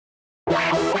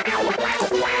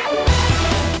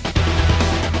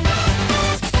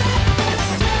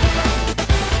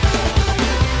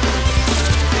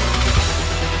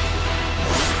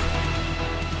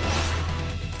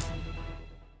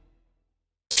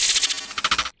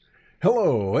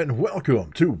Hello and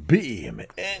welcome to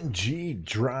BeamNG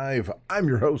Drive. I'm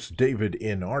your host,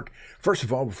 davidinark. First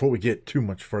of all, before we get too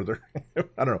much further,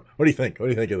 I don't know. What do you think? What do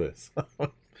you think of this?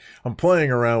 I'm playing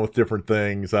around with different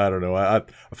things. I don't know. I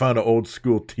found an old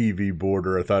school TV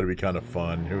border. I thought it'd be kind of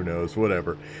fun. Who knows?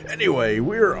 Whatever. Anyway,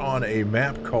 we're on a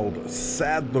map called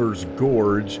Sadler's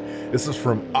Gorge. This is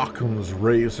from Occam's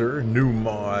Razor, new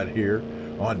mod here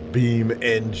on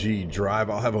BeamNG Drive.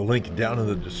 I'll have a link down in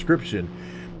the description.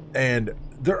 And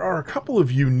there are a couple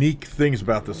of unique things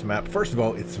about this map. First of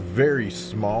all, it's very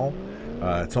small.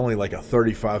 It's only like a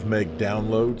 35 meg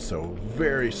download, so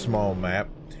very small map.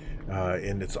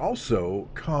 And it's also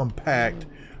compact,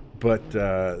 but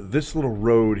this little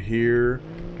road here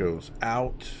goes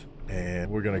out,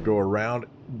 and we're going to go around.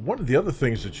 One of the other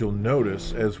things that you'll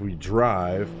notice as we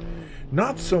drive,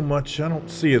 not so much, I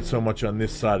don't see it so much on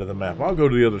this side of the map. I'll go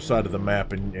to the other side of the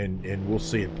map and we'll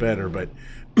see it better, but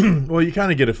well, you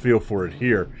kind of get a feel for it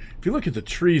here. If you look at the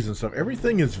trees and stuff,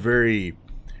 everything is very,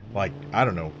 like, I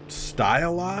don't know,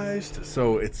 stylized.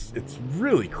 So it's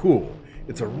really cool.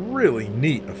 It's a really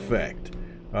neat effect.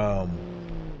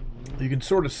 You can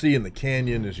sort of see in the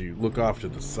canyon as you look off to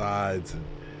the sides, and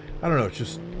I don't know,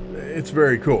 it's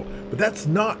very cool. But that's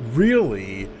not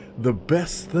really the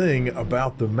best thing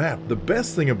about the map. The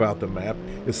best thing about the map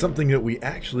is something that we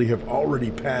actually have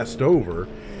already passed over,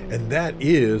 and that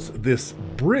is this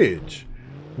bridge,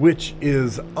 which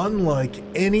is unlike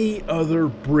any other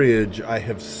bridge I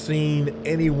have seen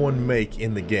anyone make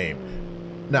in the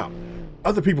game. Now,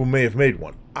 other people may have made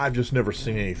one. I've just never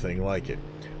seen anything like it.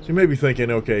 So you may be thinking,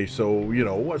 okay, so, you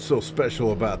know, what's so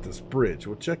special about this bridge?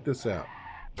 Well, check this out.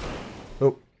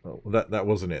 Oh, that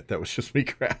wasn't it. That was just me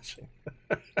crashing.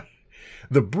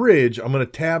 The bridge, I'm going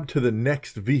to tab to the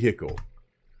next vehicle.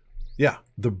 Yeah,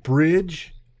 the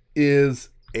bridge is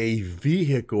a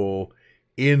vehicle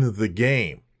in the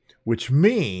game, which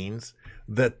means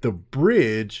that the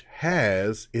bridge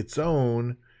has its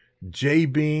own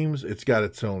J-beams. It's got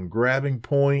its own grabbing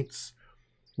points,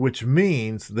 which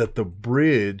means that the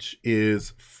bridge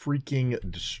is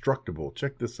freaking destructible.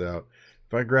 Check this out.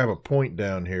 If I grab a point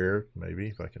down here, maybe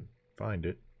if I can find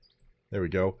it. There we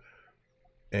go.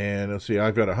 And let's see,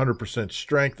 I've got 100%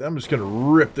 strength. I'm just going to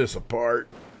rip this apart.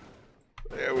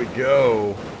 There we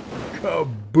go.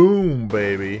 Kaboom,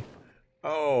 baby.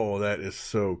 Oh, that is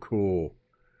so cool.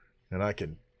 And I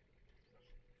can...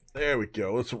 There we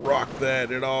go. Let's rock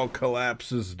that. It all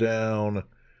collapses down.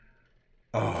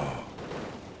 Oh.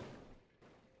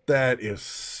 That is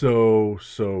so,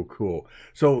 so cool.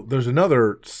 So there's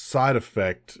another side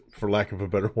effect, for lack of a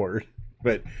better word.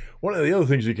 But one of the other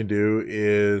things you can do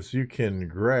is you can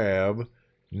grab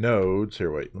nodes.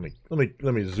 Here, wait.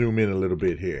 Let me zoom in a little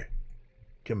bit here.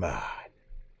 Come on.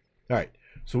 All right.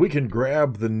 So we can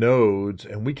grab the nodes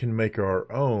and we can make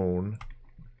our own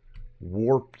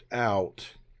warped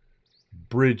out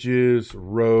bridges,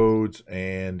 roads,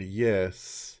 and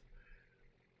yes,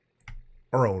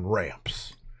 our own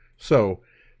ramps. So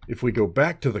if we go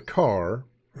back to the car,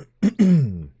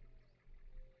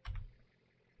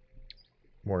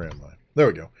 where am I? There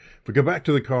we go. If we go back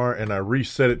to the car and I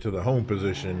reset it to the home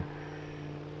position,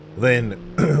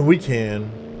 then we can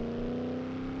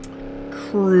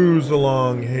cruise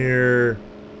along here.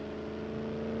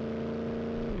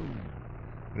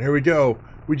 And here we go.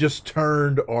 We just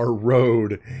turned our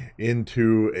road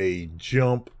into a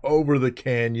jump over the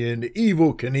canyon,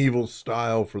 Evel Knievel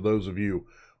style, for those of you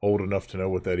old enough to know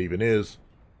what that even is.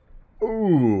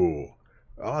 Ooh,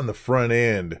 on the front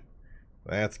end.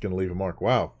 That's going to leave a mark.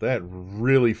 Wow, that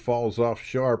really falls off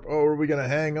sharp. Oh, are we going to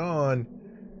hang on?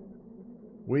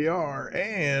 We are,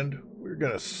 and we're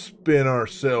going to spin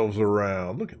ourselves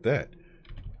around. Look at that.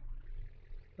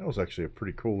 That was actually a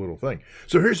pretty cool little thing.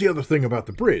 So here's the other thing about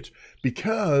the bridge.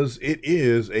 Because it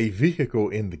is a vehicle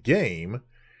in the game,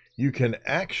 you can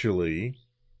actually,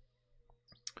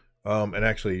 and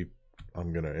actually,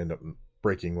 I'm going to end up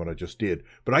breaking what I just did,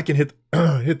 but I can hit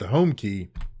hit the home key,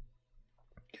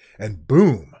 and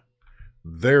boom,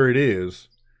 there it is.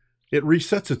 It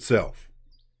resets itself.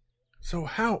 So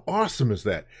how awesome is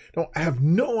that? Now, I have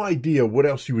no idea what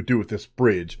else you would do with this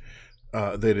bridge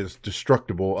that is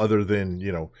destructible other than,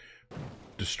 you know,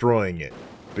 destroying it.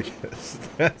 Because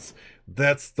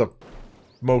that's the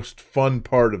most fun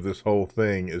part of this whole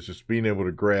thing, is just being able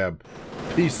to grab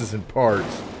pieces and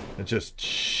parts and just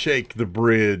shake the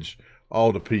bridge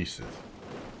all to pieces.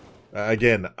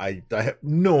 Again, I have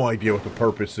no idea what the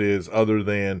purpose is other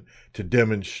than to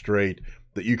demonstrate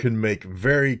that you can make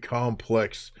very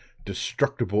complex,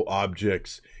 destructible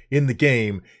objects in the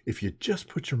game if you just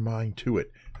put your mind to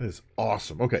it. That is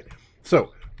awesome. Okay,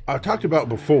 so I've talked about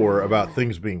before about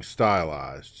things being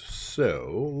stylized.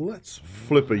 So let's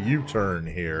flip a U-turn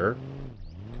here.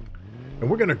 And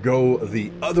we're going to go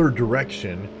the other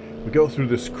direction. We go through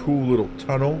this cool little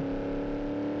tunnel.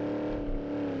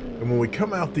 And when we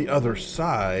come out the other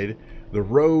side, the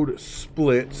road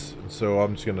splits. And so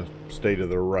I'm just going to stay to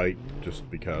the right just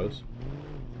because.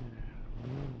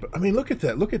 But I mean, look at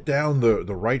that. Look at down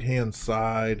the right-hand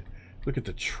side. Look at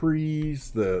the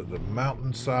trees, the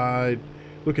mountainside.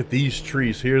 Look at these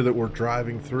trees here that we're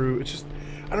driving through. It's just,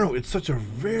 I don't know, it's such a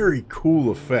very cool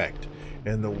effect.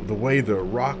 And the way the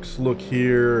rocks look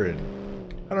here,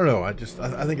 and I don't know, I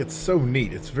think it's so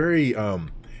neat. It's very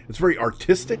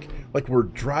artistic, like we're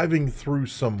driving through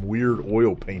some weird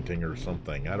oil painting or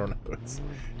something. I don't know.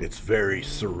 It's very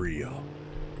surreal.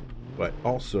 But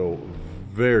also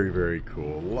very, very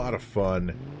cool. A lot of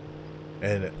fun.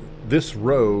 And this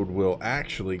road will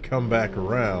actually come back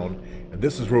around, and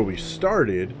this is where we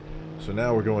started. So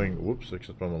now we're going, whoops,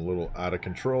 except I'm a little out of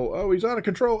control. Oh, he's out of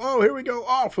control. Oh, here we go,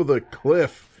 off of the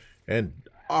cliff and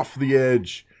off the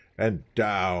edge and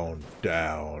down,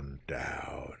 down,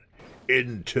 down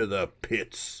into the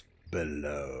pits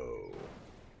below.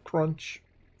 Crunch.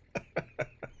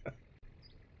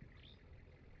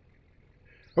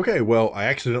 Okay, well, I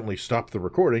accidentally stopped the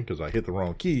recording because I hit the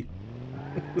wrong key.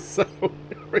 So,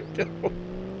 here we go.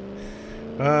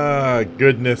 Ah,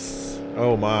 goodness.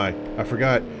 Oh my, I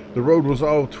forgot. The road was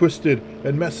all twisted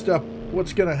and messed up.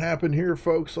 What's going to happen here,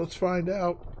 folks? Let's find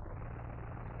out.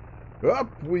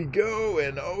 Up we go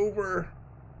and over.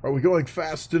 Are we going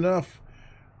fast enough?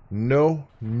 No,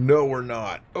 no we're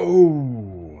not.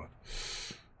 Oh,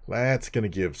 that's going to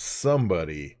give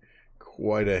somebody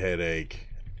quite a headache.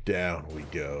 Down we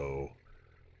go.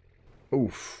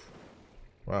 Oof.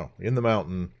 Wow, in the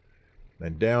mountain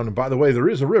and down. And by the way, there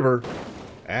is a river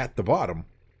at the bottom.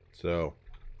 So,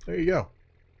 there you go.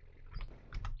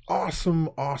 Awesome,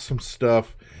 awesome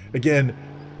stuff. Again,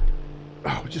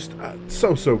 oh, just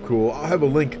so cool. I'll have a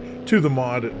link to the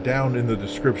mod down in the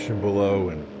description below.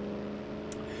 And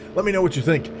let me know what you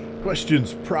think.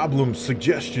 Questions, problems,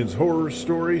 suggestions, horror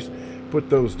stories. Put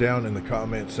those down in the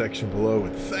comment section below.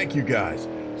 And thank you guys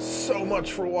so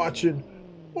much for watching.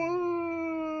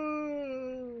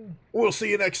 We'll see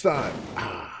you next time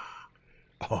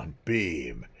on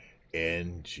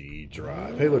BeamNG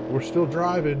Drive. Hey, look, we're still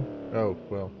driving. Oh,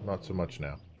 well, not so much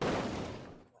now.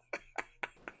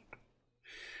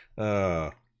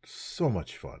 So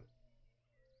much fun.